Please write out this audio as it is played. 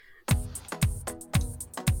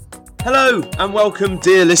Hello and welcome,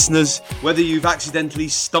 dear listeners. Whether you've accidentally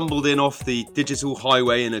stumbled in off the digital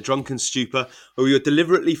highway in a drunken stupor, or you're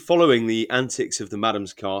deliberately following the antics of the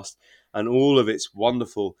Madam's Cast and all of its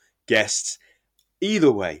wonderful guests,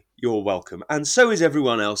 either way, you're welcome. And so is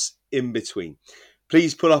everyone else in between.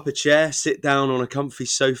 Please pull up a chair, sit down on a comfy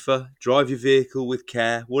sofa, drive your vehicle with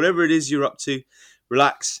care, whatever it is you're up to,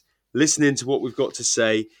 relax, listen in to what we've got to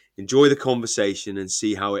say, enjoy the conversation and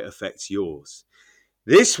see how it affects yours.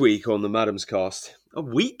 This week on the Madam's Cast,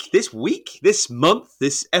 this month,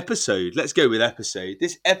 this episode, let's go with episode,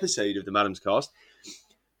 this episode of the Madam's Cast,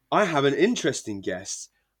 I have an interesting guest,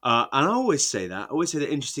 and I always say that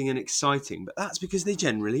interesting and exciting, but that's because they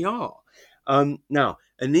generally are. Now,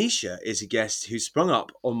 Anisha is a guest who sprung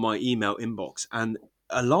up on my email inbox, and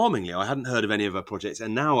alarmingly, I hadn't heard of any of her projects,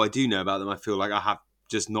 and now I do know about them. I feel like I have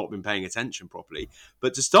just not been paying attention properly.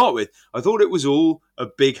 But to start with, I thought it was all a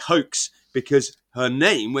big hoax because her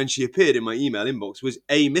name, when she appeared in my email inbox, was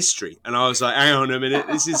A Mistry, and I was like, hang on a minute,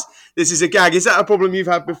 this is a gag. Is that a problem you've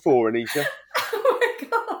had before, Anisha? Oh my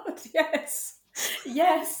God,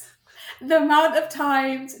 yes. The amount of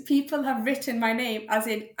times people have written my name as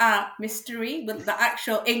in A Mystery with the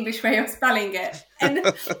actual English way of spelling it, and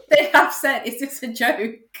they have said, "Is this a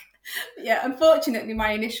joke?" Yeah, unfortunately,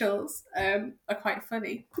 my initials are quite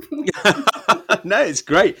funny. No, it's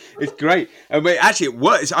great. It's great. And actually, it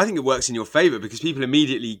works. I think it works in your favour because people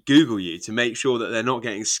immediately Google you to make sure that they're not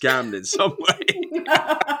getting scammed in some way.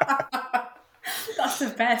 That's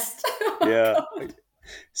the best. Yeah.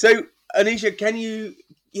 So, Anisha, can you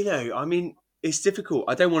I mean, it's difficult.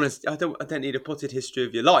 I don't need a potted history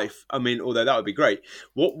of your life. I mean, although that would be great.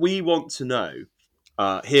 What we want to know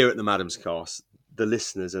here at the Madam's Cast, the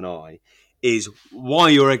listeners and I, is why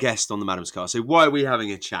you're a guest on the Madam's Cast. So why are we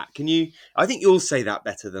having a chat? I think you'll say that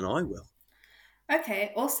better than I will.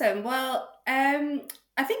 Okay, awesome. Well, I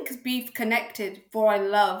think we've connected for our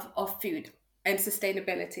love of food and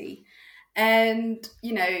sustainability. And,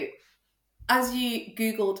 as you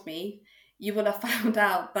Googled me, you will have found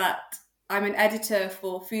out that I'm an editor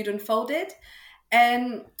for Food Unfolded.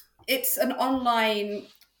 And it's an online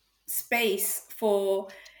space for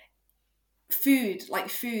food,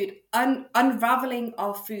 unraveling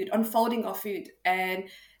our food, unfolding our food, and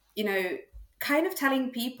kind of telling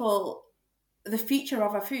people the future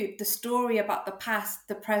of our food, the story about the past,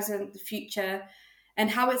 the present, the future, and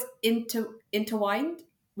how it's intertwined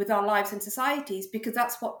with our lives and societies, because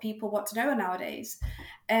that's what people want to know nowadays.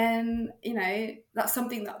 And that's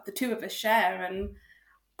something that the two of us share, and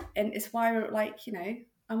it's why we're like,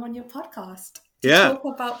 I'm on your podcast to talk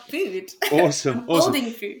about food. Awesome. Holding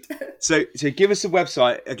food. So give us the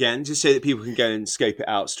website again, just so that people can go and scope it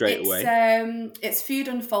out straight away. It's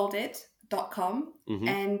foodunfolded.com, mm-hmm.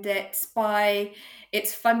 and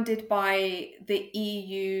it's funded by the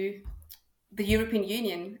EU, the European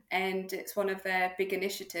Union, and it's one of their big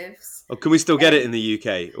initiatives. Oh, can we still get it in the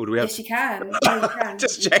UK, or do we have? Yes, you can. Yeah, you can.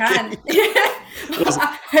 Just checking.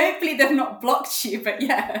 Hopefully they've not blocked you, but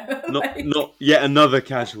yeah. Not yet another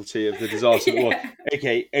casualty of the disaster. Yeah.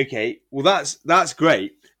 Okay. Well, that's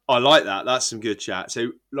great. I like that. That's some good chat.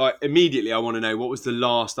 So, immediately, I want to know, what was the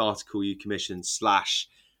last article you commissioned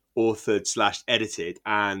 / authored / edited,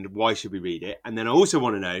 and why should we read it? And then I also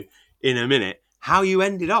want to know, in a minute, how you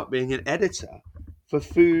ended up being an editor for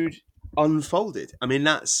Food Unfolded. I mean,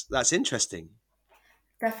 that's interesting.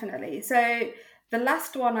 Definitely. So the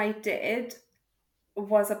last one I did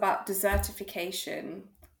was about desertification,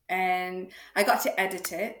 and I got to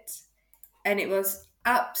edit it, and it was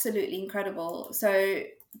absolutely incredible. So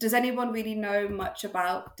does anyone really know much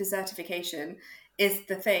about desertification is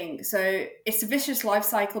the thing. So it's a vicious life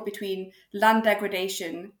cycle between land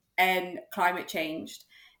degradation and climate change,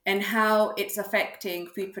 and how it's affecting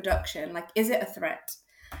food production. Like, is it a threat?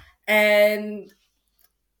 And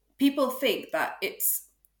people think that it's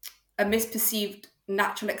a misperceived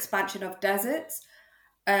natural expansion of deserts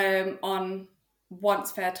on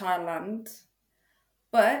once fertile land.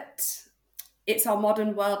 But it's our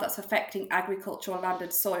modern world that's affecting agricultural land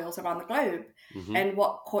and soils around the globe, mm-hmm. and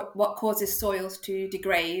what causes soils to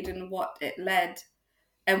degrade, and what it led,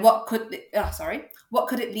 and what could it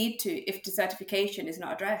lead to if desertification is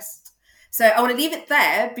not addressed. So I want to leave it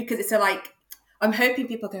there because it's I'm hoping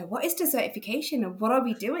people go, what is desertification and what are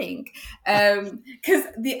we doing? Because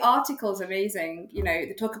the article's amazing.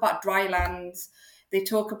 They talk about dry lands, they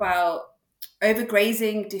talk about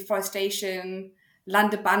overgrazing, deforestation,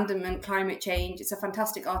 land abandonment, climate change. It's a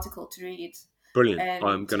fantastic article to read. Brilliant.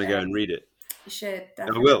 I'm going to go and read it. You should,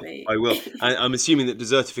 definitely. I will. I'm assuming that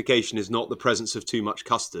desertification is not the presence of too much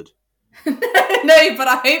custard. No, but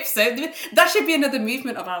I hope so. That should be another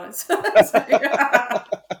movement of ours.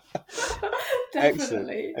 Excellent.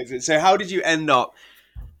 Definitely. Excellent. So how did you end up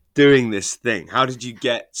doing this thing? How did you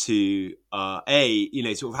get to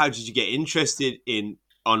sort of how did you get interested in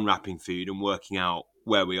unwrapping food and working out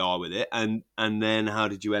where we are with it, and then how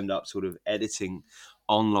did you end up sort of editing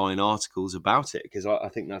online articles about it? Because I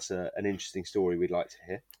think that's an interesting story we'd like to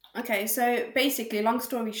hear. Okay, so basically, long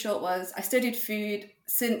story short was I studied food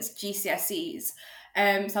since GCSEs,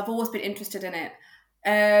 so I've always been interested in it.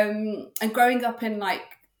 And growing up in like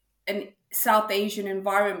an South Asian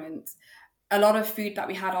environment, a lot of food that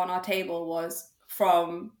we had on our table was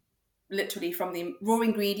from literally from the raw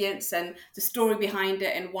ingredients and the story behind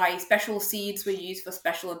it and why special seeds were used for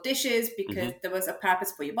special dishes because Hmm. there was a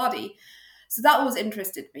purpose for your body. So that always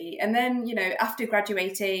interested me. And then, after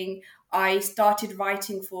graduating, I started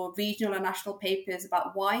writing for regional and national papers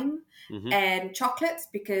about wine Hmm. and chocolates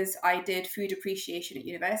because I did food appreciation at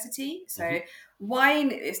university. Hmm. So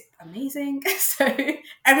wine is amazing. So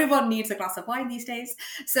everyone needs a glass of wine these days.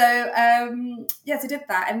 So yes, I did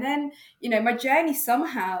that. And then, my journey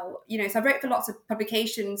somehow, so I wrote for lots of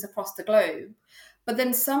publications across the globe. But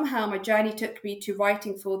then somehow my journey took me to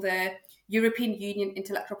writing for the European Union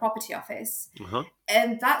Intellectual Property Office. Uh-huh.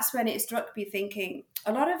 And that's when it struck me thinking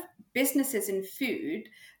a lot of businesses in food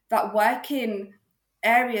that work in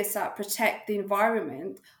areas that protect the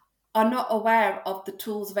environment are not aware of the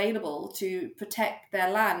tools available to protect their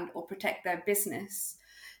land or protect their business.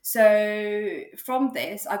 So from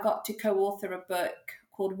this, I got to co-author a book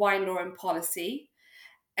called Wine Law and Policy.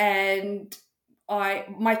 And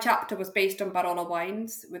my chapter was based on Barolo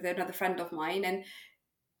wines with another friend of mine. And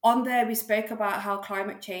on there we spoke about how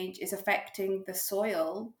climate change is affecting the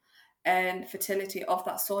soil and fertility of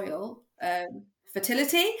that soil.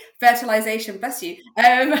 Fertility, fertilization, bless you.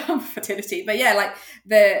 Fertility, but yeah,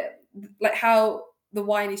 like how the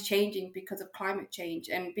wine is changing because of climate change,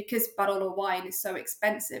 and because Barolo wine is so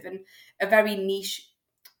expensive and a very niche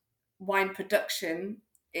wine production,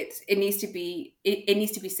 it needs to be it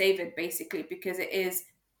needs to be savored basically because it is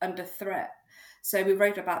under threat. So we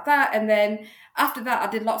wrote about that, and then after that,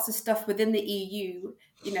 I did lots of stuff within the EU.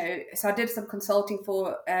 So I did some consulting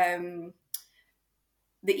for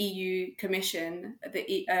the EU Commission,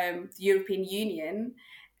 the European Union,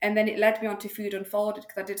 and then it led me on to Food Unfolded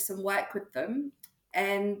because I did some work with them,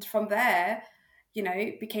 and from there,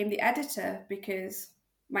 became the editor because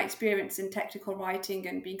my experience in technical writing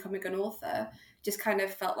and becoming an author just kind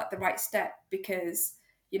of felt like the right step because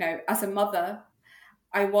as a mother,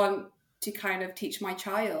 I want to kind of teach my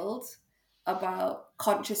child about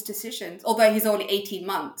conscious decisions, although he's only 18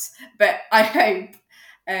 months. But I hope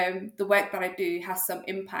the work that I do has some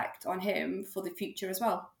impact on him for the future as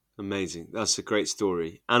well. Amazing. That's a great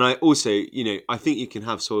story. And I also, I think you can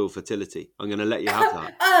have soil fertility. I'm going to let you have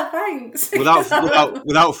that. Ah, thanks. Without Because I without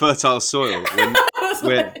without fertile soil, was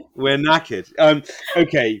we're like, we're knackered.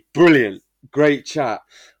 Okay, brilliant, great chat.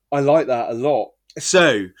 I like that a lot.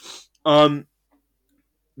 So, um,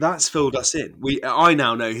 that's filled us in. I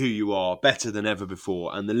now know who you are better than ever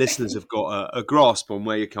before, and the listeners have got a grasp on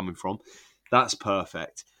where you're coming from. That's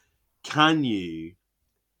perfect. Can you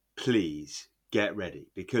please get ready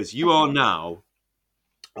because you are okay, now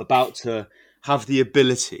about to have the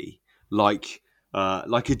ability, like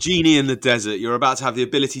a genie in the desert, you're about to have the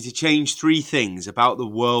ability to change three things about the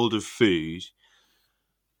world of food,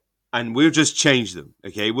 and we'll just change them.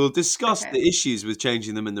 Okay, we'll discuss okay, the issues with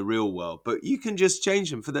changing them in the real world, but you can just change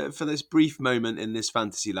them for this brief moment in this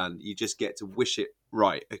fantasy land. You just get to wish it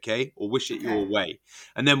right, okay, or wish it okay, your way,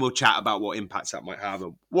 and then we'll chat about what impacts that might have,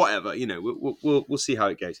 and whatever. We'll see how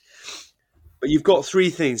it goes. But you've got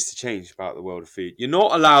three things to change about the world of food. You're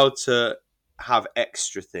not allowed to have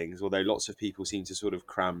extra things, although lots of people seem to sort of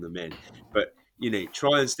cram them in. But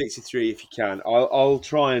try and stick to three if you can. I'll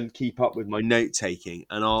try and keep up with my note taking,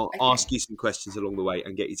 and I'll ask okay, you some questions along the way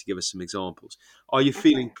and get you to give us some examples. Are you okay.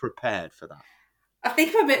 feeling prepared for that? I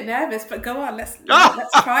think I'm a bit nervous, but go on. Let's try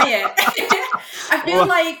Ah! it. I feel Well,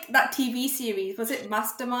 like that TV series, was it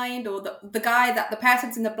Mastermind, or the guy that the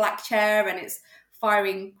person's in the black chair and it's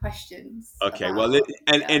firing questions okay, well, about,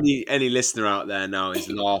 yeah. any listener out there now is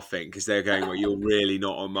laughing because they're going, "Well, you're really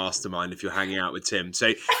not on Mastermind if you're hanging out with Tim."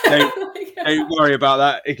 So don't don't worry about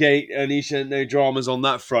that. Okay, Anisha, no dramas on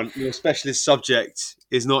that front. Your specialist subject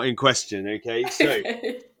is not in question. Okay,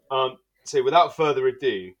 Okay. so without further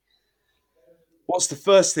ado, what's the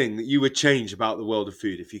first thing that you would change about the world of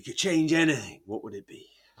food if you could change anything? What would it be?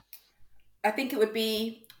 I think it would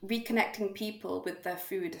be reconnecting people with their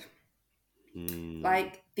food, Hmm.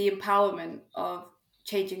 like the empowerment of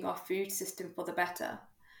changing our food system for the better.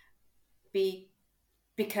 Be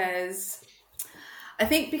because I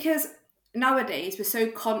think because nowadays we're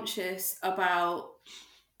so conscious about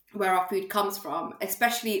where our food comes from,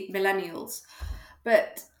 especially millennials.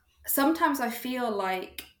 But sometimes I feel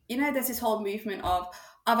like, there's this whole movement of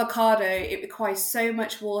avocado, it requires so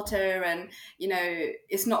much water and,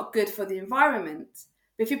 it's not good for the environment.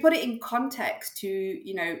 But if you put it in context to,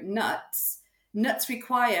 nuts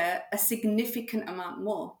require a significant amount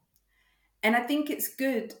more. And I think it's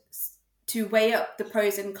good to weigh up the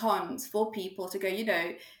pros and cons for people to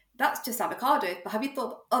go, that's just avocado. But have you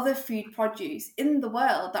thought of other food produce in the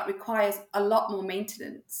world that requires a lot more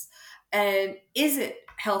maintenance? And is it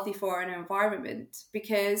healthy for an environment?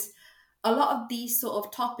 Because a lot of these sort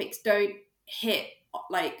of topics don't hit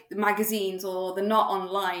like the magazines, or they're not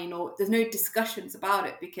online, or there's no discussions about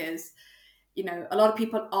it because a lot of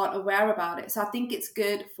people aren't aware about it. So I think it's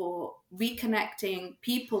good for reconnecting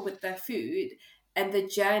people with their food and the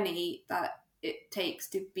journey that it takes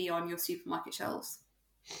to be on your supermarket shelves.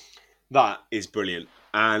 That is brilliant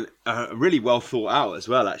and really well thought out as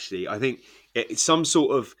well. Actually, I think it's some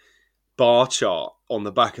sort of bar chart on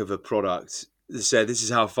the back of a product that said this is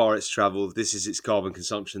how far it's travelled, this is its carbon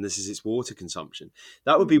consumption, this is its water consumption.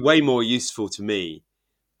 That would be way more useful to me,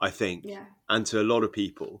 I think, Yeah, and to a lot of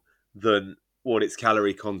people than what its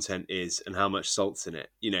calorie content is and how much salt's in it.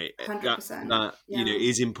 That 100%. that Yeah.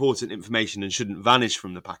 is important information and shouldn't vanish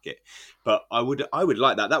from the packet. But I would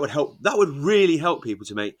like that. That would help. That would really help people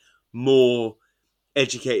to make more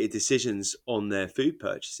educated decisions on their food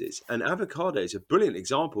purchases. And avocado is a brilliant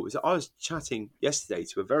example. I was chatting yesterday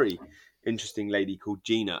to a very interesting lady called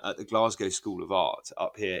Gina at the Glasgow School of Art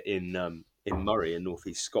up here in Murray in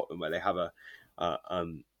northeast Scotland, where they have a,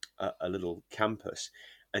 um, a little campus.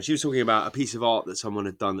 And she was talking about a piece of art that someone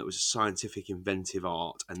had done that was a scientific, inventive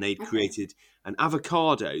art, and they'd Okay. created an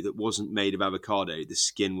avocado that wasn't made of avocado. The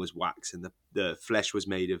skin was wax, and the flesh was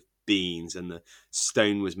made of beans, and the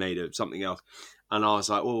stone was made of something else. And I was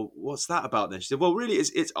like, well, what's that about then? She said, well, really,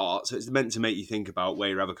 it's art. So it's meant to make you think about where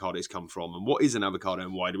your avocados come from and what is an avocado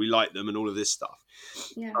and why do we like them and all of this stuff.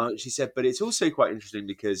 Yeah. She said, but it's also quite interesting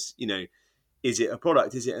because, is it a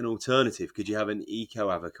product? Is it an alternative? Could you have an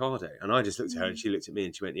eco avocado? And I just looked at her and she looked at me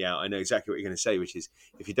and she went, yeah, I know exactly what you're going to say, which is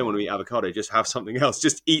if you don't want to eat avocado, just have something else.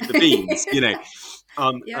 Just eat the beans.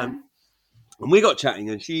 Um, Yeah. and, and we got chatting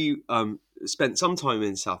and she spent some time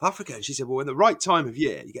in South Africa. And she said, well, in the right time of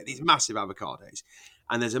year, you get these massive avocados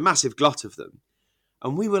and there's a massive glut of them.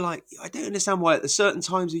 And we were like, I don't understand why at the certain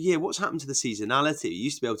times of year, what's happened to the seasonality? You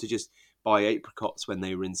used to be able to just buy apricots when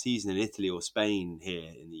they were in season in Italy or Spain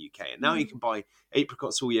here in the UK. And now you can buy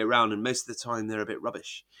apricots all year round. And most of the time they're a bit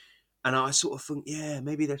rubbish. And I sort of think, yeah,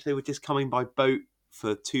 maybe if they were just coming by boat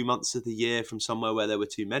for 2 months of the year from somewhere where there were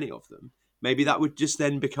too many of them, maybe that would just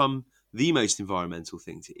then become the most environmental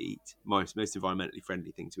thing to eat, most environmentally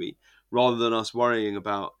friendly thing to eat, rather than us worrying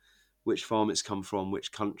about which farm it's come from,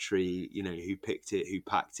 which country, who picked it, who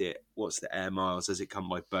packed it, what's the air miles, does it come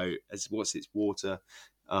by boat, what's its water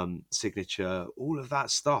signature, all of that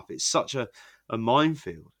stuff. It's such a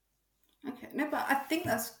minefield. Okay. No, but I think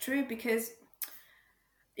that's true because,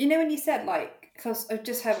 when you said, like, because I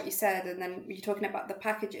just heard what you said, and then you're talking about the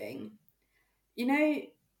packaging, you know,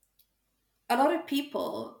 a lot of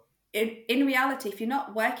people, in reality, if you're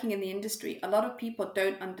not working in the industry, a lot of people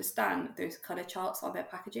don't understand those color charts on their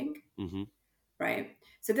packaging, Hmm. right?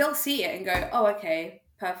 So they'll see it and go, oh, okay,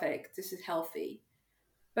 perfect, this is healthy.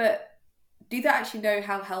 But do they actually know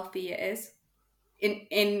how healthy it is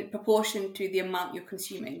in proportion to the amount you're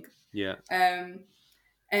consuming? Yeah. Um,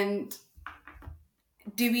 and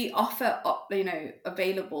do we offer,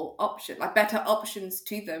 available option, like better options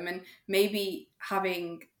to them, and maybe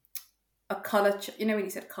having a color, when you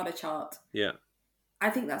said color chart, Yeah. I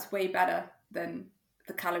think that's way better than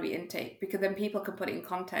the calorie intake, because then people can put it in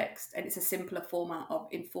context and it's a simpler format of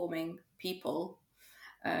informing people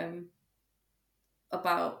um,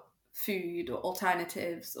 about food or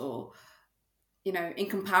alternatives, or in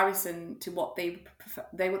comparison to what they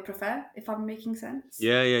would prefer, if I'm making sense.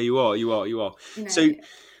 Yeah, yeah, you are. You So, know,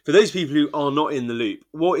 for those people who are not in the loop,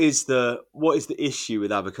 what is the issue with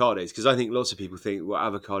avocados? Because I think lots of people think, well,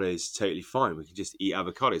 avocado is totally fine. We can just eat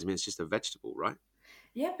avocados. I mean, it's just a vegetable, right?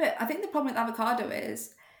 yeah, but I think the problem with avocado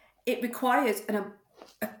is it requires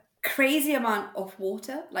a crazy amount of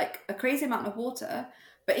water, like a crazy amount of water.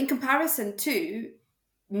 But in comparison to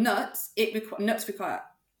nuts, nuts require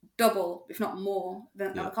double, if not more,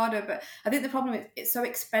 than Yeah, avocado. But I think the problem is it's so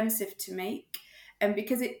expensive to make, and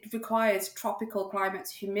because it requires tropical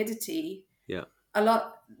climates, humidity, yeah, a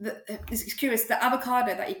lot. It's curious, the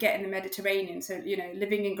avocado that you get in the Mediterranean. So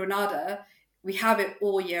living in Granada, we have it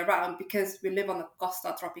all year round because we live on the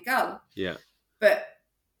Costa Tropical, yeah, but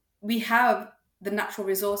we have the natural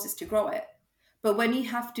resources to grow it. But when you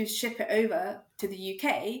have to ship it over to the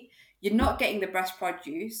UK, you're not getting the breast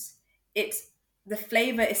produce. It's the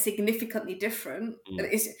flavor is significantly different. Mm.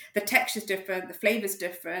 It's, the texture's different, the flavor's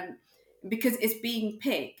different because it's being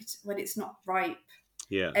picked when it's not ripe.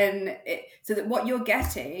 Yeah. And so that what you're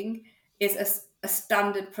getting is a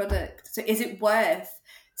standard product. So is it worth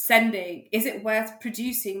sending? Is it worth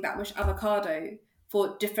producing that much avocado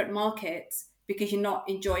for different markets because you're not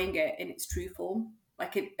enjoying it in its true form,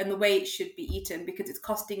 like it and the way it should be eaten because it's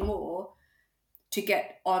costing more to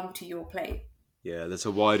get onto your plate? Yeah, there's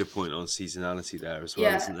a wider point on seasonality there as well,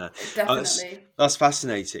 Yeah, isn't there? That's definitely. that's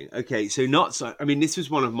fascinating. Okay, so nuts. I mean, this was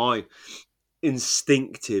one of my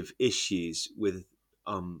instinctive issues with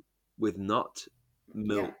nut Yeah,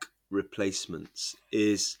 milk replacements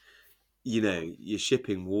is, you know, you're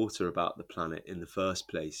shipping water about the planet in the first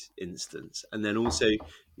place instance, and then also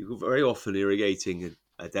you're very often irrigating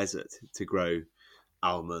a desert to grow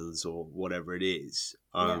almonds or whatever it is.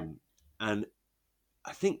 yeah, And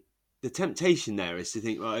I think the temptation there is to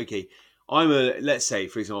think, right, okay, let's say,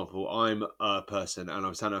 for example, I'm a person and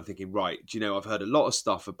I'm standing there thinking, right, do you know, I've heard a lot of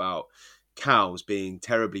stuff about cows being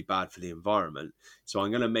terribly bad for the environment. So I'm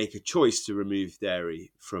going to make a choice to remove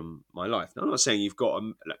dairy from my life. Now, I'm not saying you've got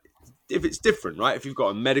if it's different, right? If you've got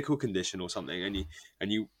a medical condition or something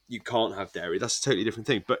and you can't have dairy, that's a totally different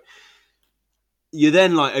thing. But you're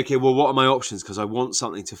then like, okay, well, what are my options? Because I want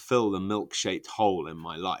something to fill the milk-shaped hole in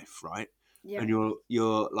my life, right? yeah, And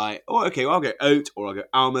you're like, oh, okay, well, I'll go oat or I'll go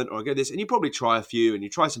almond or I'll go this, and you probably try a few and you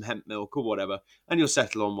try some hemp milk or whatever, and you'll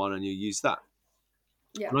settle on one and you use that.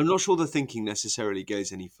 yeah. And I'm not sure the thinking necessarily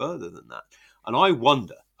goes any further than that. And I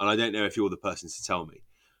wonder, and I don't know if you're the person to tell me,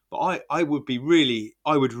 but I would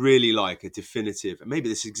really like a definitive, and maybe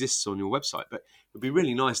this exists on your website, but it would be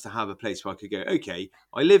really nice to have a place where I could go, okay,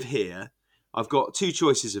 I live here. I've got two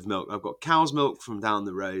choices of milk. I've got cow's milk from down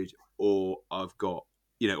the road, or I've got,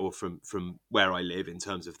 you know, or from where I live in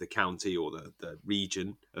terms of the county or the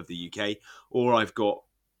region of the UK, or I've got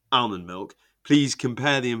almond milk. Please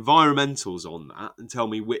compare the environmentals on that and tell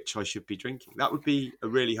me which I should be drinking. That would be a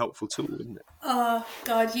really helpful tool, wouldn't it? Oh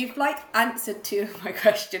God, you've like answered two of my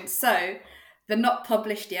questions. So they're not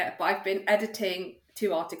published yet, but I've been editing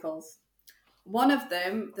two articles. One of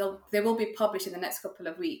them, they will be published in the next couple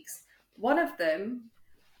of weeks. One of them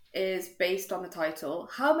is based on the title,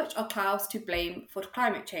 How Much Are Clouds to Blame for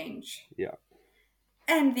Climate Change? Yeah.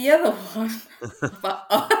 And the other one, about,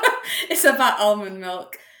 it's about almond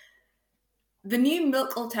milk. The new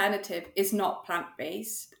milk alternative is not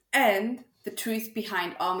plant-based, and the truth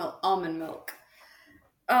behind almond milk.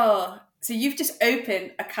 Oh, so you've just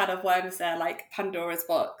opened a can of worms there, like Pandora's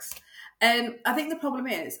box. And I think the problem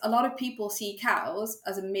is a lot of people see cows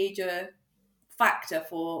as a major factor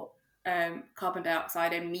for carbon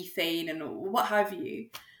dioxide and methane and what have you.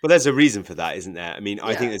 Well, there's a reason for that, isn't there? I mean, I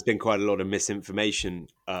think Yeah, there's been quite a lot of misinformation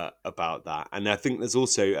about that. And I think there's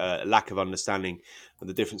also a lack of understanding of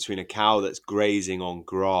the difference between a cow that's grazing on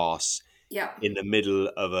grass yeah, in the middle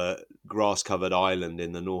of a grass covered island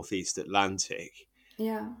in the northeast Atlantic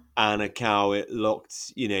yeah. and a cow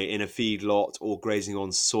locked, you know, in a feedlot or grazing on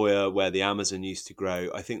soya where the Amazon used to grow.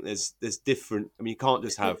 I think there's different. I mean, you can't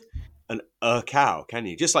just have a cow, can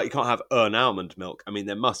you? Just like you can't have an almond milk. I mean,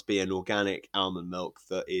 there must be an organic almond milk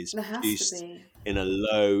that is There has to produced be. in a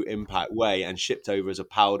low impact way and shipped over as a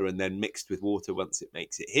powder and then mixed with water once it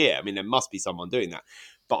makes it here. I mean, there must be someone doing that.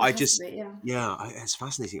 But There I has to just, be, yeah. yeah, it's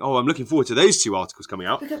fascinating. Oh, I'm looking forward to those two articles coming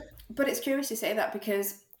out. Because, but it's curious you say that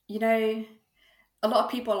because you know a lot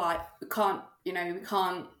of people are like we can't. You know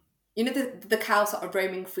the cows that are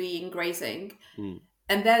roaming free and grazing, Mm,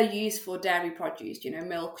 and they're used for dairy produce. You know,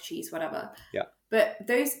 milk, cheese, whatever. yeah, But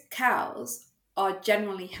those cows are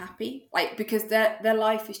generally happy, like because their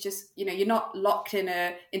life is just you're not locked in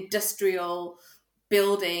a industrial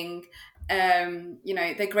building.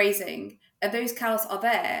 They're grazing, and those cows are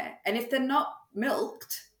there. And if they're not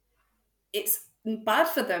milked, it's bad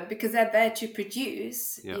for them because they're there to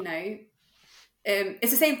produce. yeah,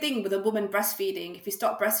 It's the same thing with a woman breastfeeding. If you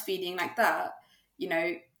stop breastfeeding like that,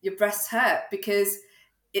 your breasts hurt because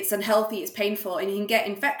it's unhealthy, it's painful, and you can get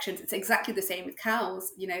infections. It's exactly the same with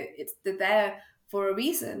cows. They're there for a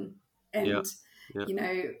reason, yeah, and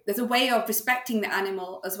yeah. there's a way of respecting the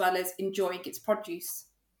animal as well as enjoying its produce.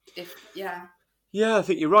 If yeah, Yeah, I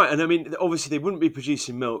think you're right. And I mean, obviously, they wouldn't be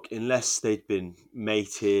producing milk unless they'd been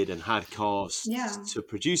mated and had calves yeah, to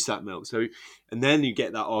produce that milk. So, and then you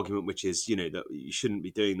get that argument, which is, you know, that you shouldn't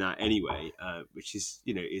be doing that anyway, which is,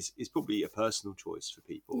 you know, is probably a personal choice for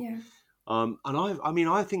people. yeah, And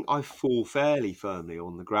I think I fall fairly firmly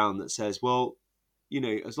on the ground that says, well, you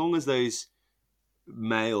know, as long as those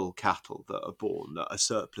male cattle that are born that are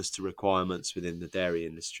surplus to requirements within the dairy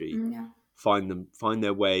industry Yeah. find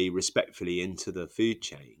their way respectfully into the food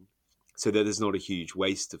chain, so that there's not a huge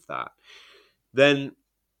waste of that, then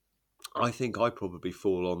I think I probably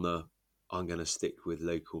fall on the I'm going to stick with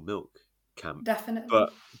local milk camp. But Definitely.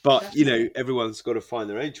 but Definitely. everyone's got to find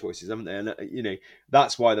their own choices, haven't they? And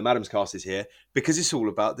that's why the Madam's Cast is here, because it's all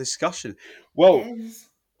about discussion. Well, It is.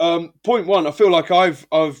 point one, I feel like I've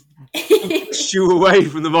pushed you away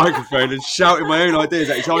from the microphone and shouted my own ideas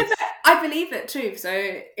at you. So No, but I believe it too. So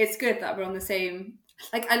it's good that we're on the same.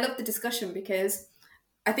 Like, I love the discussion because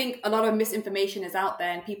I think a lot of misinformation is out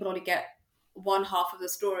there and people only get one half of the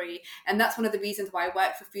story. And that's one of the reasons why I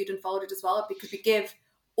work for Food Unfolded as well, because we give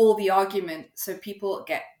all the argument so people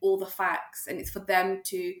get all the facts, and it's for them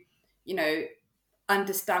to, you know,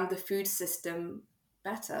 understand the food system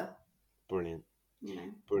better. brilliant, You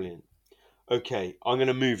know. brilliant. Okay, I'm going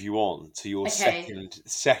to move you on to your Okay.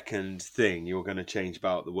 second thing you're going to change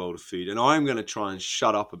about the world of food, and I'm going to try and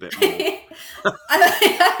shut up a bit more.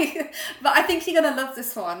 But I think you're gonna love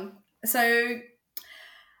this one. So,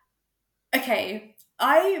 okay,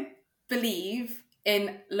 I believe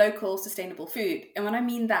in local sustainable food, and when I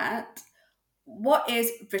mean that, what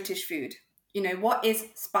is British food? You know, what is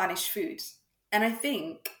Spanish food? And I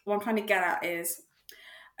think what I'm trying to get at is,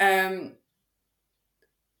 um,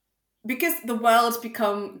 because the world's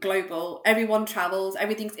become global, everyone travels,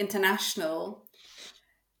 everything's international.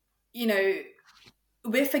 You know,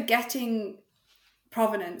 we're forgetting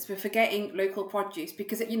provenance, we're forgetting local produce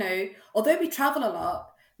because, you know, although we travel a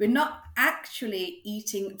lot, we're not actually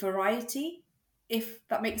eating variety, if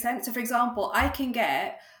that makes sense. So, for example, I can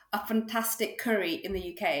get a fantastic curry in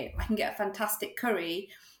the UK. I can get a fantastic curry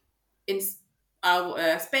in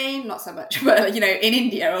Spain, not so much, but, you know, in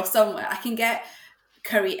India or somewhere. I can get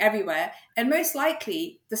curry everywhere. And most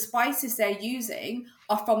likely, the spices they're using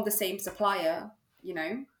are from the same supplier, you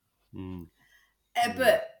know. Mm,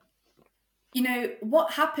 But you know,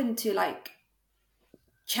 what happened to like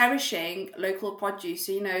cherishing local produce?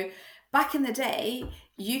 So, you know, back in the day,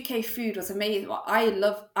 UK food was amazing. Well, I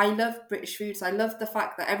love British food. So I love the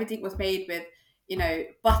fact that everything was made with, you know,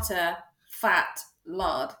 butter, fat,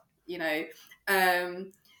 lard. You know,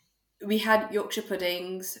 um, we had Yorkshire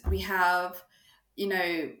puddings. We have, you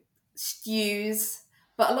know, stews.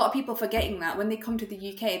 But a lot of people forgetting that when they come to the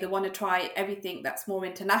UK, they want to try everything that's more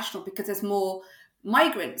international because there's more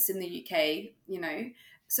migrants in the UK, you know.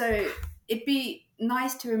 So it'd be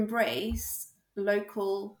nice to embrace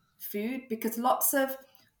local food because lots of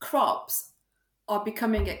crops are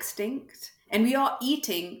becoming extinct and we are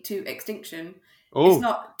eating to extinction. It's Oh,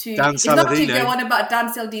 not to Dan it's not to go Saladino. on about Dan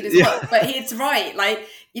Saldina's Yeah. book, but it's right. Like,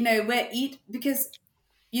 you know, we're eat because,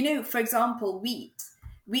 you know, for example, wheat.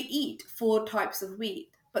 We eat four types of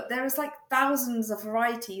wheat, but there is like thousands of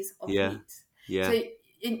varieties of Yeah. wheat. Yeah. So,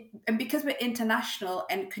 and because we're international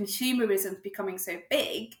and consumerism is becoming so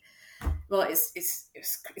big, well,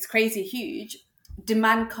 it's crazy huge.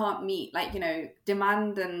 Demand can't meet, like, you know,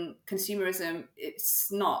 demand and consumerism.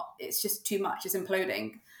 It's not. It's just too much. It's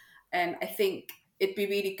imploding, and I think it'd be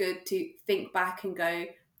really good to think back and go,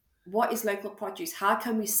 what is local produce? How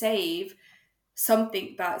can we save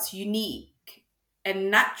something that's unique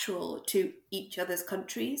and natural to each other's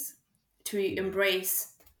countries to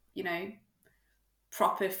embrace, you know,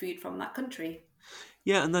 proper food from that country?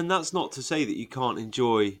 Yeah, and then that's not to say that you can't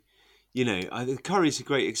enjoy, curry's a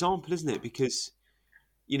great example, isn't it? Because,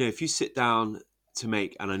 if you sit down to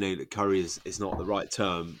make, and I know that curry is not the right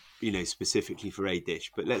term, specifically for a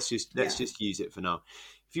dish, but let's Yeah, just use it for now.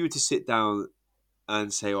 If you were to sit down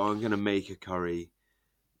and say, "Oh, I'm going to make a curry,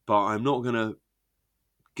 but I'm not going to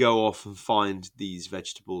go off and find these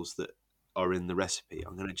vegetables that are in the recipe.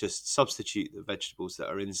 I'm going to just substitute the vegetables that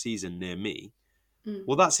are in season near me." mm.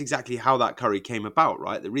 Well, that's exactly how that curry came about,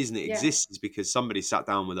 right? The reason it Yeah, exists is because somebody sat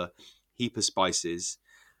down with a heap of spices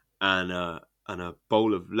and a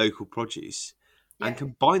bowl of local produce and yeah,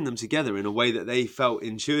 combined them together in a way that they felt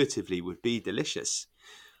intuitively would be delicious.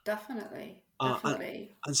 definitely, Uh, and,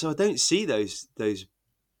 definitely. and so I don't see those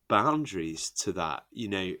boundaries to that.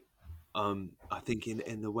 I think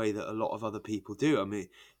in the way that a lot of other people do. I mean,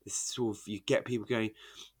 it's sort of, you get people going,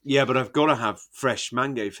 "Yeah, but I've got to have fresh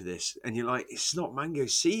mango for this," and you're like, "It's not mango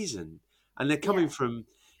season," and they're coming Yeah, from,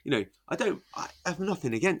 I have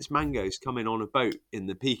nothing against mangoes coming on a boat in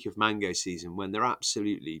the peak of mango season when they're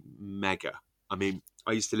absolutely mega. I mean,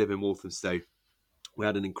 I used to live in Walthamstow. We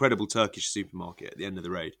had an incredible Turkish supermarket at the end of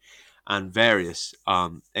the road, and various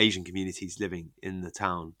Asian communities living in the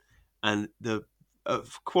town, and the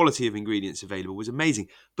quality of ingredients available was amazing.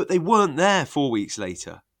 But they weren't there 4 weeks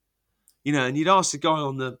later, and you'd ask the guy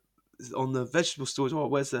on the on the vegetable stores, oh,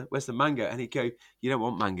 where's the mango? And he'd go, you don't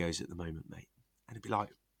want mangoes at the moment, mate. And he'd be like,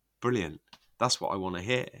 brilliant. That's what I want to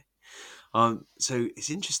hear. So it's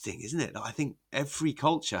interesting, isn't it? I think every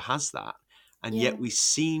culture has that, and Yeah. yet we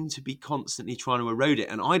seem to be constantly trying to erode it.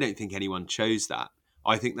 And I don't think anyone chose that.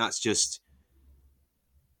 I think that's just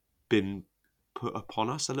been put upon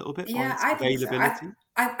us a little bit by Yeah, its I think so. availability.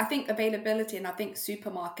 I think availability, and I think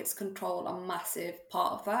supermarkets control a massive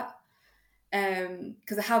part of that.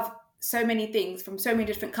 Because they have so many things from so many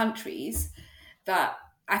different countries that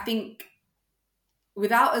I think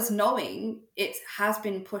without us knowing, it has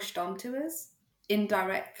been pushed onto us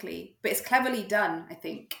indirectly. But it's cleverly done, I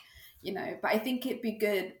think, But I think it'd be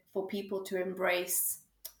good for people to embrace,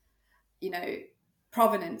 you know,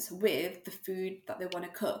 provenance with the food that they want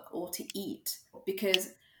to cook or to eat. Because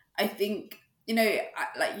I think, I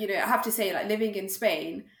have to say, like living in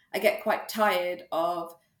Spain, I get quite tired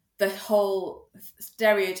of the whole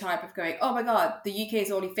stereotype of going, oh my God, the UK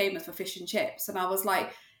is only famous for fish and chips. And I was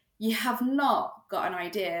like, you have not got an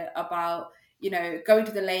idea about, going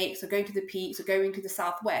to the lakes or going to the peaks or going to the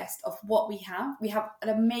southwest of what we have. We have an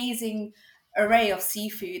amazing array of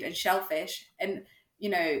seafood and shellfish, and,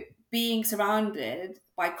 being surrounded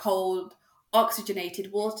by cold, oxygenated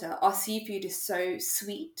water, our seafood is so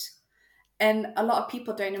sweet. And a lot of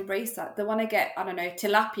people don't embrace that. They want to get, I don't know,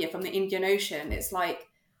 tilapia from the Indian Ocean. It's like,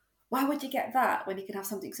 why would you get that when you can have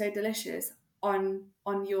something so delicious on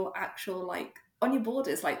your actual, like, on your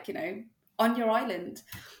borders, like, on your island?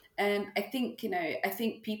 And I think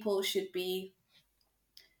people should be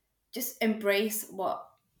just embrace what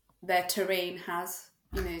their terrain has,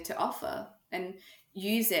 to offer, and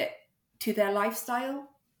use it to their lifestyle.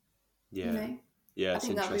 You Yeah, know, yeah, I it's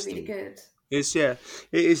think that would be really interesting. good.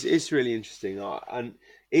 It is. It's really interesting, and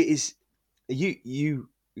it is.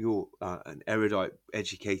 You're an erudite,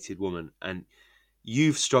 educated woman, and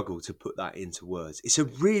you've struggled to put that into words. It's a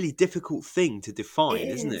really difficult thing to It define,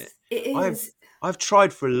 isn't it? is. It I've is. I've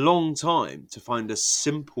tried for a long time to find a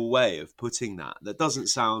simple way of putting that doesn't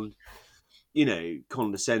sound,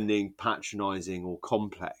 condescending, patronizing, or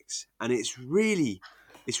complex. And it's really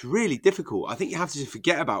difficult. I think you have to just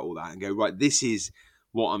forget about all that and go, right, this is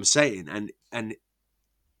what I'm saying. And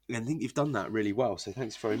I think you've done that really well. So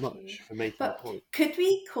thanks very Thank you. much for making the But point. could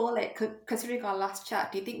we call it, considering our last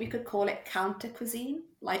chat, do you think we could call it counter cuisine?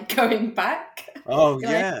 Like going back? Oh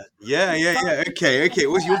You're like, yeah, yeah, yeah, yeah. Okay.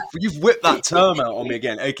 Well, you've whipped that term out on me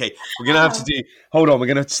again. Okay, we're gonna have to do. Hold on, we're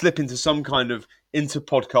gonna slip into some kind of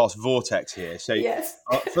inter-podcast vortex here. So, yes.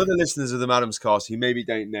 for the listeners of the Madams Cast who maybe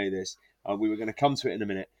don't know this, we were going to come to it in a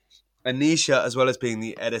minute. Anisha, as well as being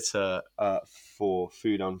the editor for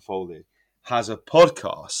Food Unfolded, has a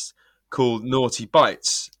podcast called Naughty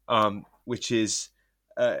Bites, which is,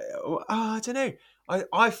 I don't know.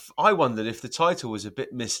 I wondered if the title was a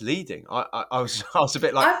bit misleading. I was a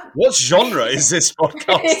bit like, I've, what genre is this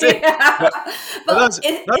podcast in? yeah. But But that's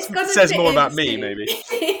it's that gonna says fit more about me, into.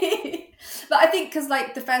 maybe. But I think because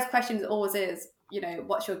like the first question always is,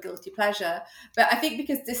 what's your guilty pleasure? But I think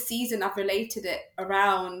because this season I've related it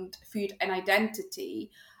around food and identity,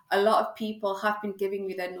 a lot of people have been giving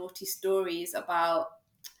me their naughty stories about,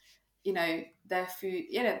 their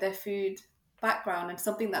food background, and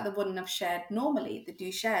something that they wouldn't have shared normally. They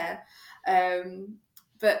do share.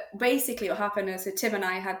 But basically what happened is, so Tim and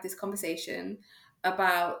I had this conversation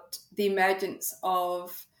about the emergence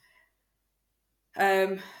of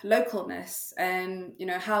localness, and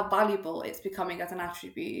how valuable it's becoming as an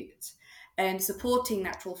attribute, and supporting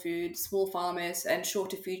natural food, small farmers, and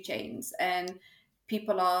shorter food chains. And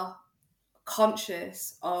people are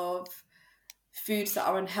conscious of foods that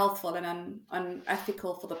are unhealthful and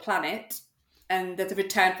unethical for the planet, and there's a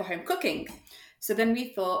return for home cooking. So then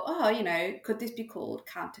we thought, could this be called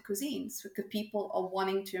counter cuisines? Because people are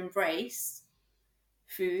wanting to embrace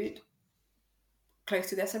food close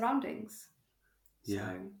to their surroundings. So,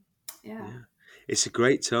 Yeah. yeah. Yeah, it's a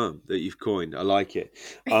great term that you've coined. I like it.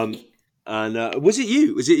 And was it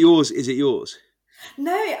you? Was it yours? Is it yours?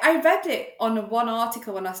 No, I read it on one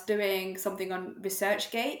article when I was doing something on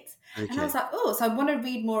ResearchGate, and I was Okay. like, oh, so I want to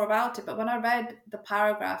read more about it. But when I read the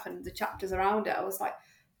paragraph and the chapters around it, I was like,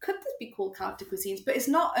 could this be called counter cuisines? But it's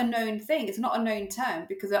not a known thing. It's not a known term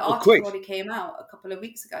because the Well, article quick, already came out a couple of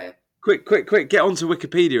weeks ago. quick! Get onto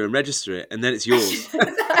Wikipedia and register it, and then it's yours.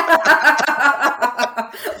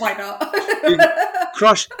 Why not? You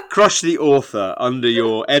crush the author under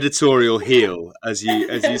your editorial heel as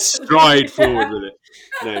you stride forward with it.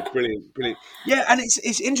 No, brilliant, brilliant. Yeah, and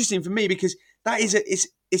it's interesting for me because that is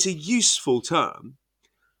it's a useful term,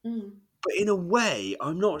 Mm, but in a way,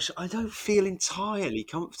 I'm not. I don't feel entirely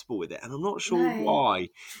comfortable with it, and I'm not sure no, why. I'm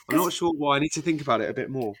because not sure why. I need to think about it a bit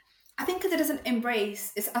more. I think because it doesn't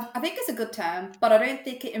embrace. I think it's a good term, but I don't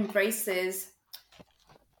think it embraces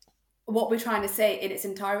what we're trying to say in its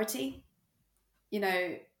entirety.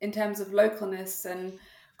 In terms of localness and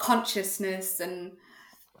consciousness and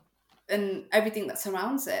everything that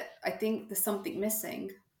surrounds it. I think there's something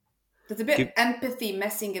missing. There's a bit of empathy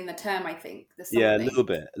missing in the term. I think there's Yeah, something. a little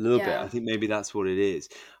bit. I Yeah. think maybe that's what it is,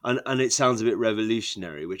 and it sounds a bit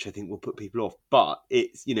revolutionary, which I think will put people off. But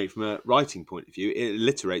it's from a writing point of view, it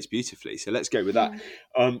alliterates beautifully. So let's go with that.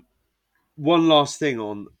 Mm. One last thing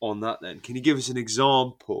on that, then, can you give us an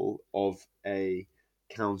example of a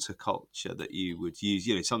counterculture that you would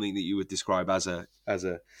use? Something that you would describe as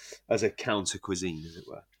a counter cuisine, as it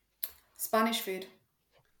were. Spanish food,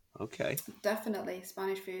 Okay. definitely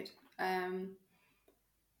Spanish food. Um,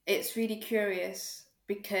 it's really curious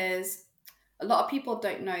because a lot of people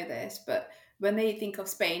don't know this, but when they think of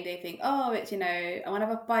Spain, they think, oh, it's, I want to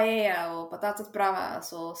have a paella or patatas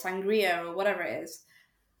bravas or sangria or whatever it is.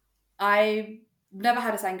 I never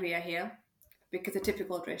had a sangria here because the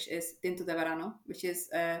typical dish is tinto de verano, which is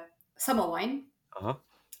summer wine. Uh huh.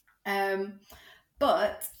 Um,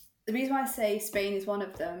 but the reason why I say Spain is one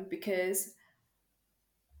of them because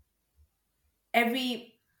every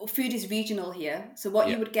food is regional here. So what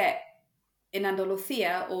Yeah. you would get in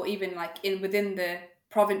Andalusia or even like in within the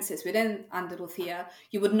provinces within Andalusia,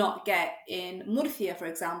 you would not get in Murcia, for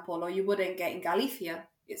example, or you wouldn't get in Galicia.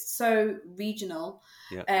 It's so regional,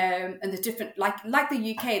 Yeah. and there's different like the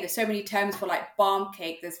UK. There's so many terms for like barm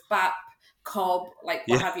cake. There's bap, cob, like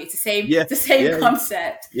what Yeah. have you. It's the same. Yeah. It's the same Yeah.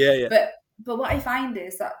 concept. Yeah. Yeah. But what I find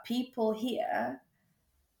is that people here,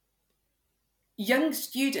 young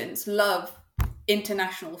students love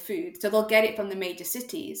international food, so they'll get it from the major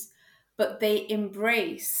cities, but they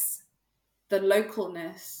embrace the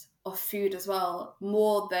localness of food as well,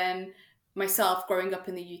 more than myself growing up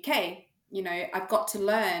in the UK. I've got to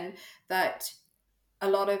learn that a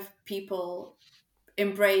lot of people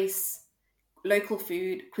embrace local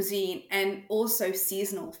food, cuisine, and also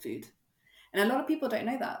seasonal food. And a lot of people don't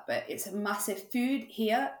know that, but it's a massive food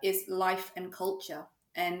here is life and culture.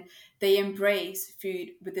 And they embrace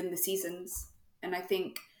food within the seasons. And I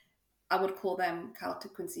think I would call them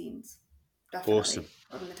Celtic cuisines. Awesome. Definitely.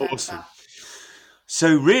 On the term of Awesome. that.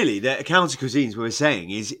 So really, the counter cuisines we're saying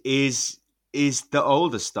is the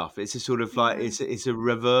older stuff. It's a sort of like Yeah. it's a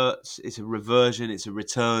revert, it's a reversion, it's a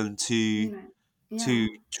return You know. to Yeah.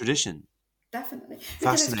 tradition. Definitely,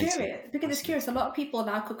 because it's Fascinating. curious. Because it's curious. Fascinating. A lot of people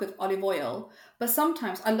now cook with olive oil, but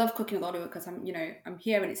sometimes I love cooking with olive oil because I'm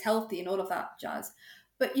here and it's healthy and all of that jazz.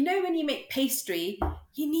 But when you make pastry,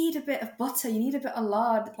 you need a bit of butter, you need a bit of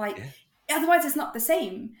lard, like Yeah. otherwise it's not the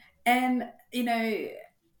same. And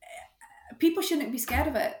people shouldn't be scared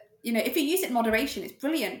of it. If you use it in moderation, it's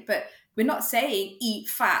brilliant. But we're not saying eat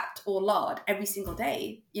fat or lard every single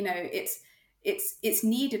day. It's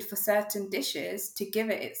needed for certain dishes to give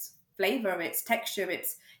it its flavor, its texture,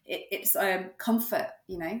 its comfort.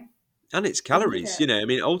 And it's We need calories. it. I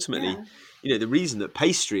mean, ultimately, Yeah, the reason that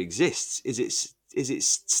pastry exists is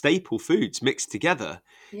its staple foods mixed together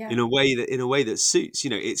yeah, in a way that suits.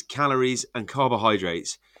 It's calories and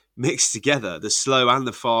carbohydrates mixed together, the slow and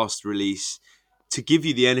the fast release to give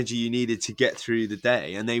you the energy you needed to get through the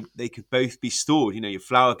day. And they could both be stored. Your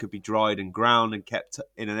flour could be dried and ground and kept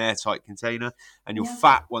in an airtight container, and your yeah,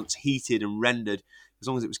 fat, once heated and rendered, as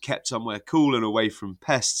long as it was kept somewhere cool and away from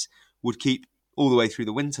pests, would keep all the way through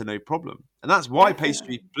the winter, no problem. And that's why definitely.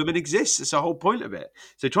 pastry blooming exists. It's the whole point of it.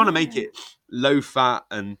 So trying to make Yeah, it low fat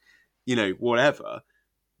and whatever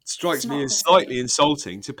it's strikes me not as the slightly same.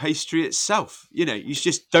 insulting to pastry itself. You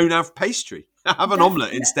just don't have pastry. Have an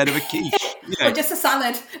omelette Definitely. instead of a quiche. Or just a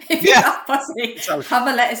salad if you're Yeah. that fussy. So, Have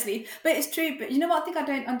a lettuce leaf. But it's true. But you know what I think I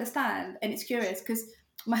don't understand? And it's curious because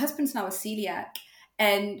my husband's now a celiac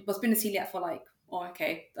and was been a celiac for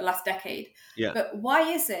the last decade. yeah, But why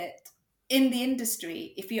is it in the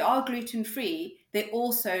industry, if you are gluten free, they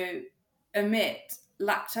also omit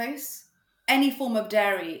lactose, any form of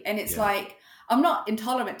dairy? And it's yeah, like, I'm not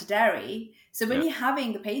intolerant to dairy. So when yeah. you're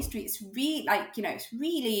having the pastry, it's really it's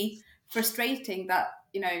really frustrating that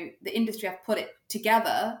the industry have put it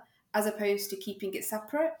together as opposed to keeping it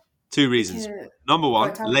separate. Two reasons. Because Number go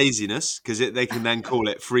one, tell me. laziness, because they can then call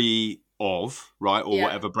it free of, right, or Yeah,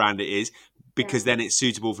 whatever brand it is, yeah, because then it's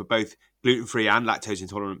suitable for both gluten free and lactose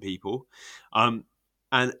intolerant people, um,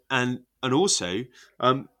 and also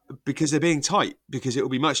because they're being tight, because it will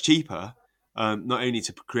be much cheaper. Not only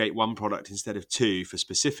to create one product instead of two for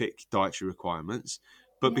specific dietary requirements,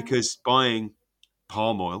 but yeah, because buying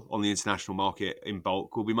palm oil on the international market in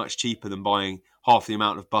bulk will be much cheaper than buying half the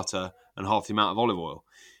amount of butter and half the amount of olive oil.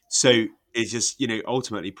 yeah, So it's just,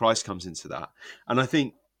 ultimately price comes into that. And I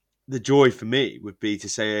think the joy for me would be to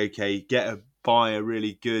say, okay, buy a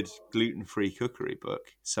really good gluten-free cookery book,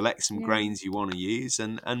 select some Yeah. grains you want to use,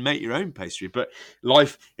 and make your own pastry. But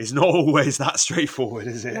life is not always that straightforward,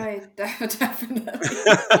 is it? No, definitely.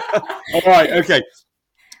 All right, okay.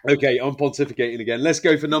 Okay, I'm pontificating again. Let's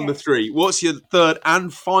go for number Okay. 3. What's your third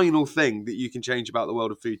and final thing that you can change about the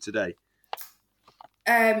world of food today?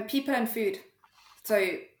 People and food.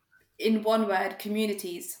 So, in one word,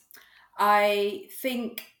 communities. I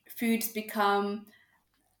think food's become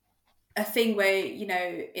a thing where,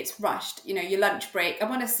 it's rushed. Your lunch break. I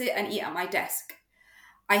want to sit and eat at my desk.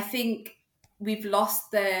 I think we've lost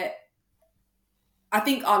the. I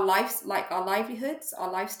think our lives, like our livelihoods,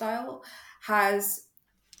 our lifestyle, has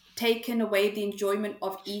taken away the enjoyment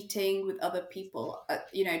of eating with other people,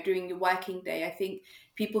 during your working day. I think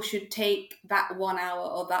people should take that 1 hour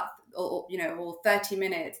or that, or 30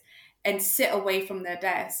 minutes and sit away from their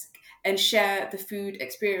desk and share the food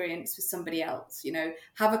experience with somebody else,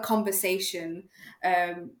 have a conversation,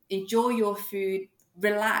 enjoy your food,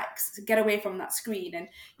 relax, get away from that screen. And,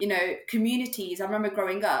 communities, I remember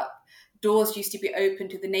growing up, doors used to be open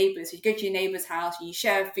to the neighbors. You go to your neighbor's house, you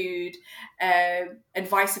share food, and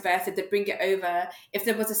vice versa. They'd bring it over. If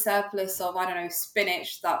there was a surplus of, I don't know,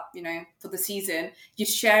 spinach that, for the season, you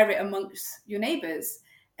share it amongst your neighbors.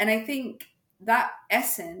 And I think that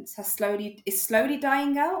essence is slowly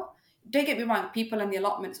dying out. Don't get me wrong, people in the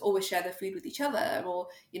allotments always share their food with each other, or,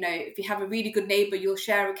 if you have a really good neighbor, you'll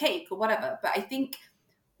share a cake or whatever. But I think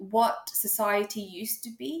what society used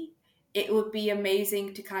to be, it would be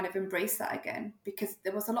amazing to kind of embrace that again, because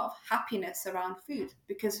there was a lot of happiness around food.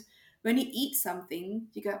 Because when you eat something,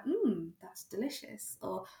 you go, that's delicious.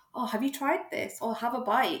 Or, oh, have you tried this? Or have a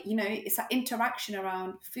bite. It's that interaction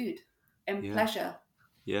around food and Yeah, pleasure.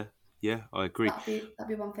 yeah, yeah, I agree. That'd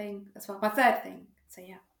be one thing as well. My third thing. So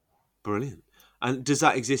yeah. Brilliant. And does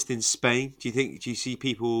that exist in Spain? Do you see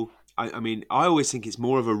people? I mean, I always think it's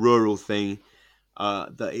more of a rural thing,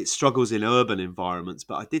 that it struggles in urban environments,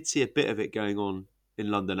 but I did see a bit of it going on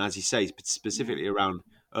in London, as you say, Yeah. specifically around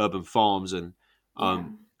urban farms Yeah.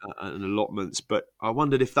 and allotments. But I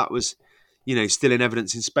wondered if that was, still in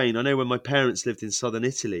evidence in Spain. I know when my parents lived in southern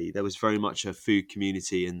Italy, there was very much a food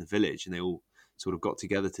community in the village, and they all sort of got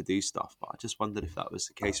together to do stuff. But I just wondered if that was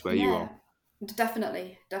the case where you Yeah. are.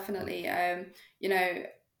 Definitely. Definitely. You know,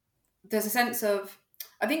 there's a sense of,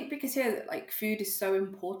 I think, because here, like, food is so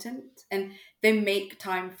important, and they make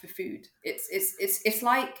time for food. It's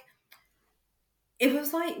like, it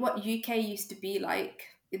was like what UK used to be like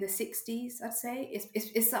in the 60s, I'd say.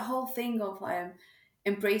 It's that whole thing of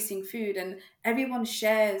embracing food, and everyone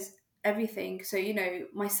shares everything. So,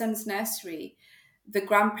 my son's nursery, the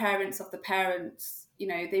grandparents of the parents,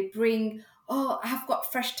 they bring, oh, I've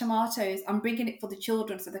got fresh tomatoes. I'm bringing it for the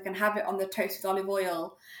children so they can have it on the toast with olive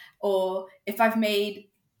oil. Or if I've made,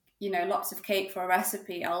 lots of cake for a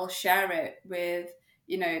recipe, I'll share it with,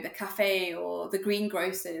 the cafe or the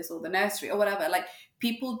greengrocers or the nursery or whatever. Like,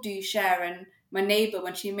 people do share. And my neighbor,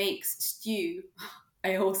 when she makes stew,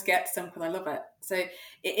 I always get some because I love it. So it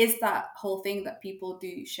is that whole thing that people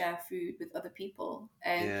do share food with other people,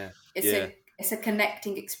 and Yeah, it's yeah. a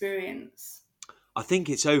connecting experience. I think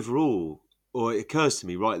it's overall, or it occurs to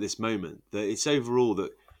me right at this moment, that it's overall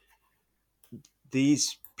that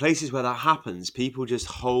these places where that happens, people just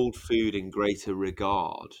hold food in greater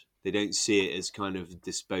regard. They don't see it as kind of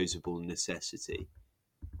disposable necessity.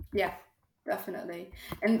 Yeah, definitely.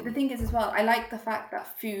 And the thing is, as well, I like the fact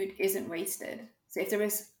that food isn't wasted. So if there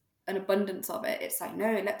is an abundance of it, it's like,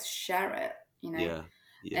 no, let's share it. Yeah,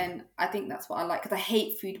 yeah. And I think that's what I like, because I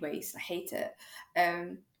hate food waste. I hate it.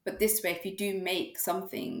 But this way, if you do make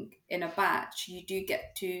something in a batch, you do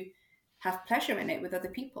get to have pleasure in it with other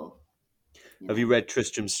people. You Have you know. read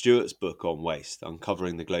Tristram Stewart's book on waste,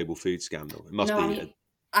 uncovering the global food scandal? It No, I must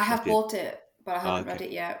have be a, bought it, but I haven't read okay.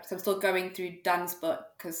 it yet. So I'm still going through Dan's book,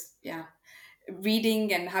 because yeah,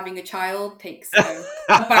 reading and having a child takes a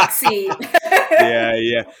back seat. Yeah,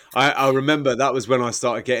 yeah. I remember that was when I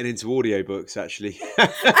started getting into audiobooks, actually.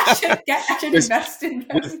 I should with, invest in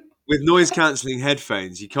with them. with noise cancelling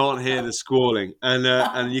headphones, you can't hear the squalling,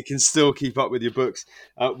 and you can still keep up with your books,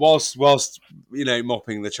 whilst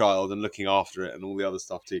mopping the child and looking after it and all the other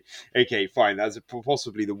stuff too. Okay, fine. That's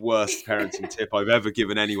possibly the worst parenting tip I've ever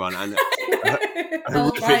given anyone, and a I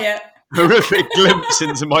will try horrific it. horrific glimpse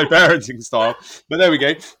into my parenting style. But there we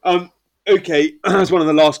go. Okay, as one of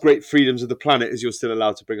the last great freedoms of the planet is you're still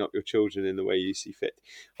allowed to bring up your children in the way you see fit.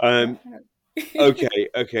 Definitely.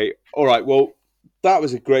 Okay, all right. Well, that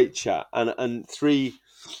was a great chat, and three,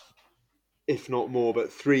 if not more,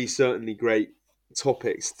 but three certainly great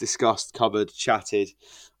topics discussed, covered, chatted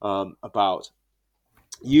about.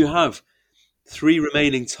 You have 3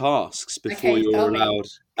 remaining tasks before Okay, tell you're me. allowed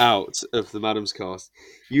out of the Madam's Cast.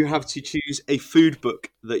 You have to choose a food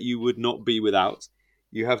book that you would not be without.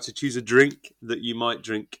 You have to choose a drink that you might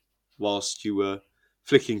drink whilst you were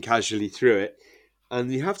flicking casually through it.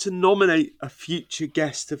 And you have to nominate a future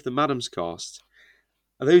guest of the Madam's Cast.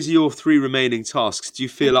 And those are your 3 remaining tasks. Do you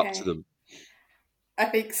feel up to Okay, them? I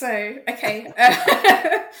think so. Okay.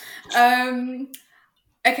 um,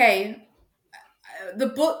 okay. The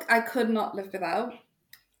book I could not live without.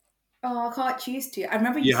 Oh, I can't choose two. I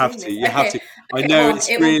remember you You have saying to. this. You have Okay. to. I Okay, know hold on. it's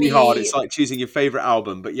It will really hard. It's be like choosing your favourite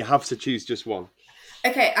album, but you have to choose just one.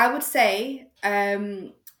 okay. I would say.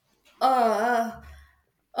 Oh,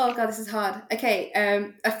 oh God, this is hard. Okay.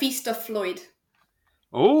 A Feast of Floyd.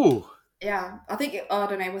 Oh, Yeah, I think I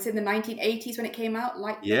don't know. Was it in the 1980s when it came out?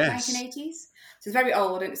 Like late yes. 1980s. So it's very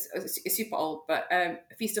old and it's super old. But A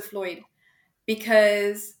Feast of Floyd,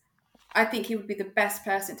 because I think he would be the best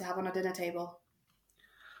person to have on a dinner table.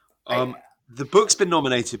 Like, Um, the book's been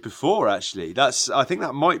nominated before, actually. I think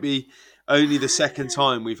that might be only the second ah,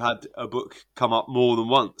 time we've had a book come up more than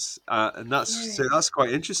once, and okay. that's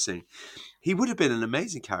quite interesting. He would have been an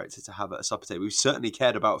amazing character to have at a supper table. He certainly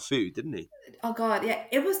cared about food, didn't he? Oh God, yeah.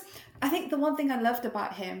 It was. I think the one thing I loved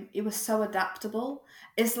about him, it was so adaptable.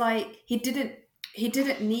 It's like he didn't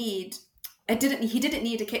need. It didn't. He didn't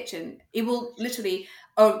need a kitchen. It will literally,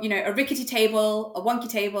 a rickety table, a wonky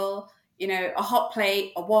table, a hot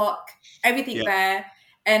plate, a wok, everything Yeah. there,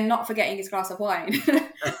 and not forgetting his glass of wine.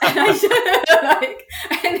 And I like,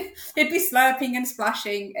 and he'd be slurping and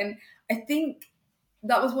splashing, and I think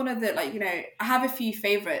that was one of the I have a few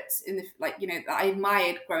favorites in the that I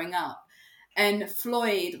admired growing up, and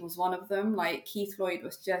Floyd was one of them. Like Keith Floyd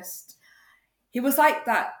was just he was like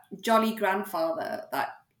that jolly grandfather that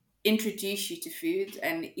introduced you to food,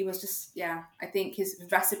 and he was just I think his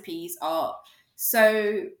recipes are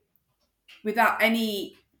so without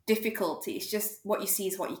any difficulty. It's just what you see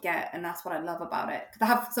is what you get, and that's what I love about it. 'Cause I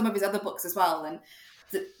have some of his other books as well, and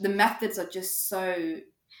the methods are just so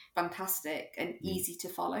fantastic and easy to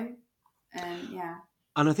follow. And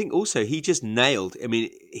And I think also he just nailed. I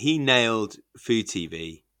mean, he nailed food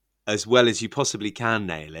TV as well as you possibly can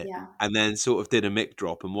nail it, yeah, and then sort of did a mic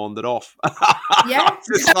drop and wandered off. yeah,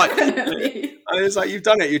 It's like, definitely. it's like you've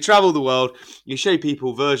done it. You travel the world. You show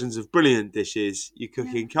people versions of brilliant dishes. You're Yeah,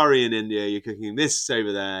 cooking curry in India. You're cooking this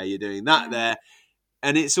over there. You're doing that yeah, there,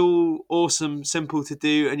 and it's all awesome, simple to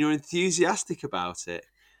do, and you're enthusiastic about it.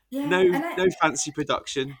 yeah. No, And no fancy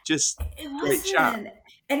production, just it great chat. wasn't,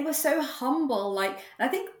 and it was so humble. Like, and I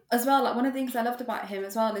think as well, like one of the things I loved about him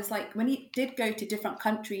as well is like when he did go to different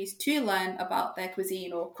countries to learn about their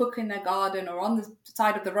cuisine or cook in their garden or on the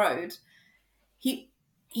side of the road, he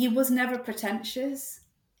he was never pretentious,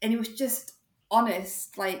 and he was just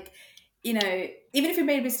honest. Like, even if he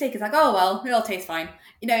made a mistake, it's like, oh well, it'll taste fine.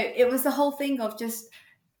 It was the whole thing of just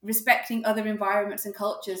respecting other environments and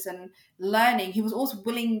cultures and learning. He was also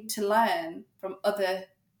willing to learn from other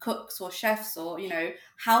cooks or chefs or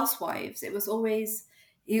housewives. It was always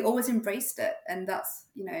he always embraced it, and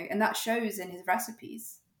and that shows in his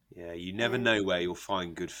recipes. Yeah, you never And know where you'll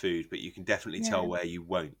find good food, but you can definitely tell yeah, where you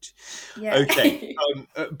won't. yeah, Okay,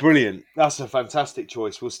 brilliant. That's a fantastic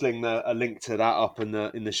choice. We'll sling a link to that up in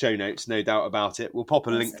the show notes, no doubt about it. We'll pop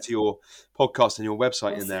a link awesome, to your podcast and your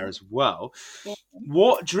website in there awesome. as well. Awesome.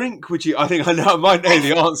 What drink would you? I think I know. I might know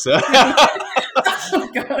the answer. Oh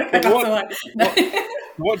God, okay, But that's the one. what No.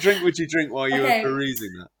 what drink would you drink while you were Okay,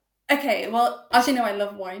 perusing that? okay. Well, as you know, I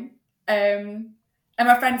love wine. And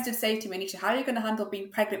my friends did say to me, Anisha, how are you going to handle being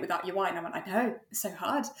pregnant without your wine? I went, I know, it's so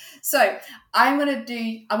hard. So I'm going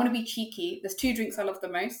to be cheeky. There's two drinks I love the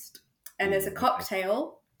most. And there's a Ooh, okay.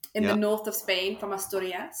 cocktail in the Yeah. north of Spain from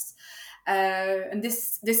Asturias. And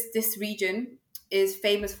this region is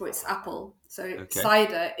famous for its apple. So Okay.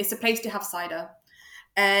 cider, it's a place to have cider.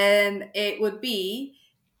 And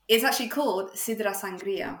it's actually called Sidra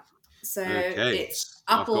Sangria. So Okay. it's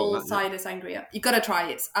I've got apple that now. cider sangria. You got to try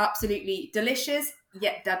it. It's absolutely delicious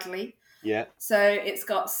yet deadly. Yeah. So it's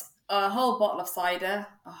got a whole bottle of cider,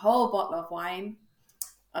 a whole bottle of wine,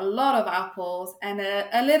 a lot of apples, and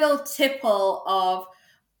a little tipple of.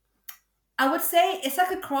 I would say it's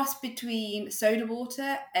like a cross between soda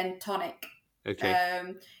water and tonic. Okay.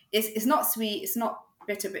 It's not sweet, it's not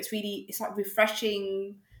bitter, but it's like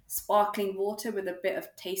refreshing, sparkling water with a bit of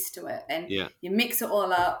taste to it, and Yeah. you mix it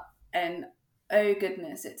all up, and oh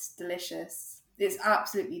goodness, it's delicious. It's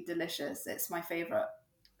absolutely delicious. It's my favorite.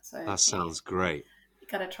 So That sounds great. you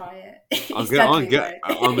gotta try it. I'm It's good. deadly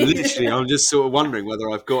though. I'm just sort of wondering whether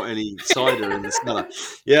I've got any cider in the cellar.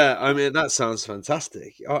 Yeah, I mean that sounds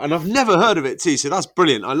fantastic, and I've never heard of it too. So that's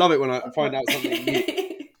brilliant. I love it when I find out something new.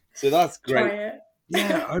 So that's Try great. it.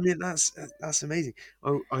 Yeah, I mean that's amazing.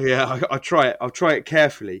 Yeah, I'll try it. I'll try it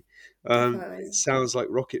carefully. It Definitely. sounds like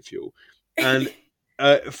rocket fuel. And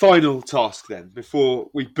final task then, before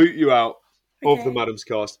we boot you out of the Okay. Madam's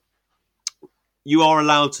Cast, you are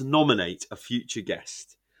allowed to nominate a future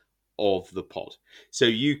guest of the pod. So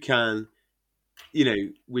you can,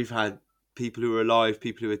 we've had people who are alive,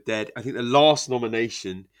 people who are dead. I think the last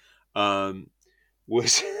nomination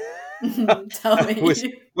was Tell was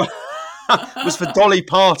me. was for Dolly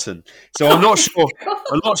Parton. So I'm Oh not my sure.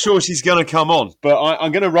 I'm God. not sure she's going to come on, but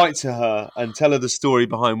I'm going to write to her and tell her the story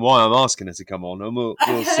behind why I'm asking her to come on, and we'll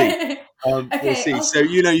see. Okay. We'll Okay. see. Oh So God.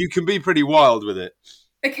 you can be pretty wild with it.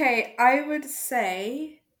 Okay. I would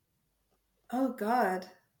say. Oh God.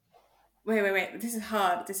 Wait. This is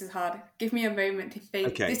hard. This is hard. Give me a moment to think.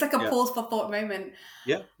 Okay. It's like a Yeah. pause for thought moment.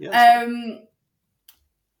 Yeah. Yeah. That's fine.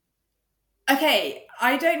 Um. Okay.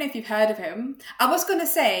 I don't know if you've heard of him. I was going to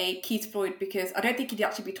say Keith Floyd because I don't think he'd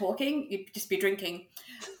actually be talking. You'd just be drinking.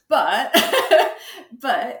 But,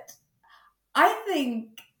 but I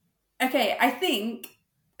think. Okay. I think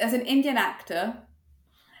as an Indian actor,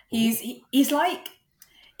 Ooh. he's like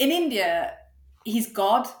in India, he's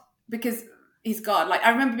God because he's God. Like I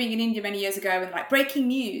remember being in India many years ago and like breaking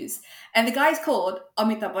news, and the guy's called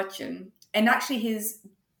Amitabh Bachchan, and actually his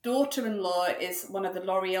daughter-in-law is one of the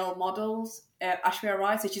L'Oreal models, Ashwarya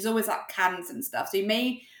Rai. So she's always at Cannes and stuff. So you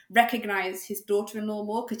may recognize his daughter-in-law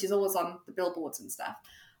more because she's always on the billboards and stuff.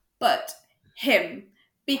 But him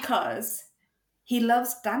because he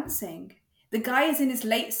loves dancing. The guy is in his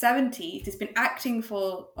late 70s. He's been acting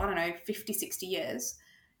for, I don't know, 50, 60 years.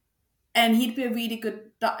 And he'd be a really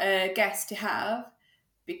good guest to have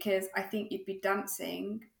because I think you'd be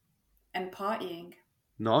dancing and partying.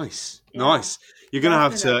 Nice. Yeah, You're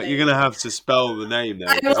definitely. gonna have to spell the name there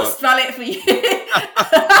I because will spell it for you.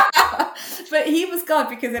 But he was God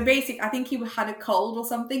because I think he had a cold or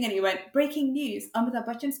something and he went, breaking news, Amitabh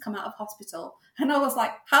Bachchan's come out of hospital. And I was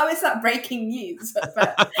like, how is that breaking news?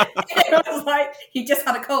 But it was like, he just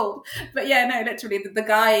had a cold. But yeah, no, literally, the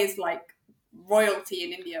guy is like royalty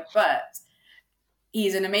in India, but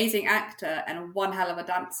he's an amazing actor and one hell of a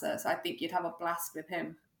dancer. So I think you'd have a blast with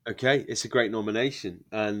him. okay, it's a great nomination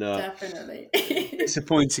and Definitely.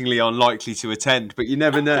 disappointingly unlikely to attend, but you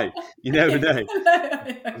never know. You never know.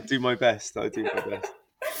 I'll do my best. I'll do my best.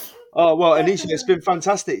 Oh well, Anisha, it's Definitely. been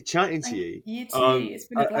fantastic chatting to you. You too. It's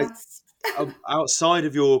been a blast. Outside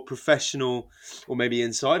of your professional, or maybe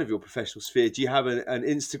inside of your professional sphere, do you have an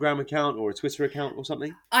Instagram account or a Twitter account or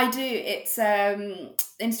something? I do. It's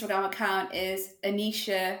Instagram account is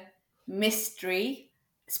Anisha Mistry,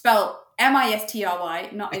 spelled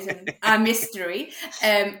Mistry, not as in a mystery.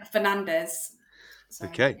 Fernandez. So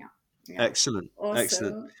Okay, yeah. excellent.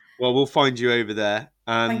 Awesome. Well, we'll find you over there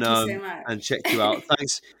Thank you so much. and check you out.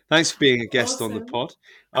 Thanks for being a guest on the Awesome. pod.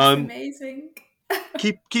 That's amazing.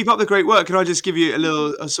 Keep up the great work. Can I just give you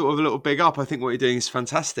a sort of a little big up? I think what you're doing is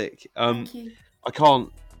fantastic. Thank you. I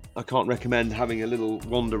can't recommend having a little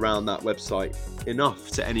wander around that website enough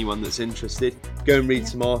to anyone that's interested. Go and read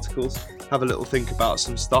some articles, have a little think about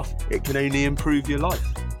some stuff. It can only improve your life.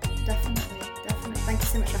 Definitely. Thank you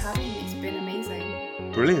so much for having me. It's been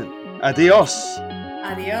amazing. Brilliant. Adios.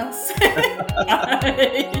 Adios.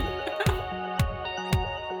 Bye.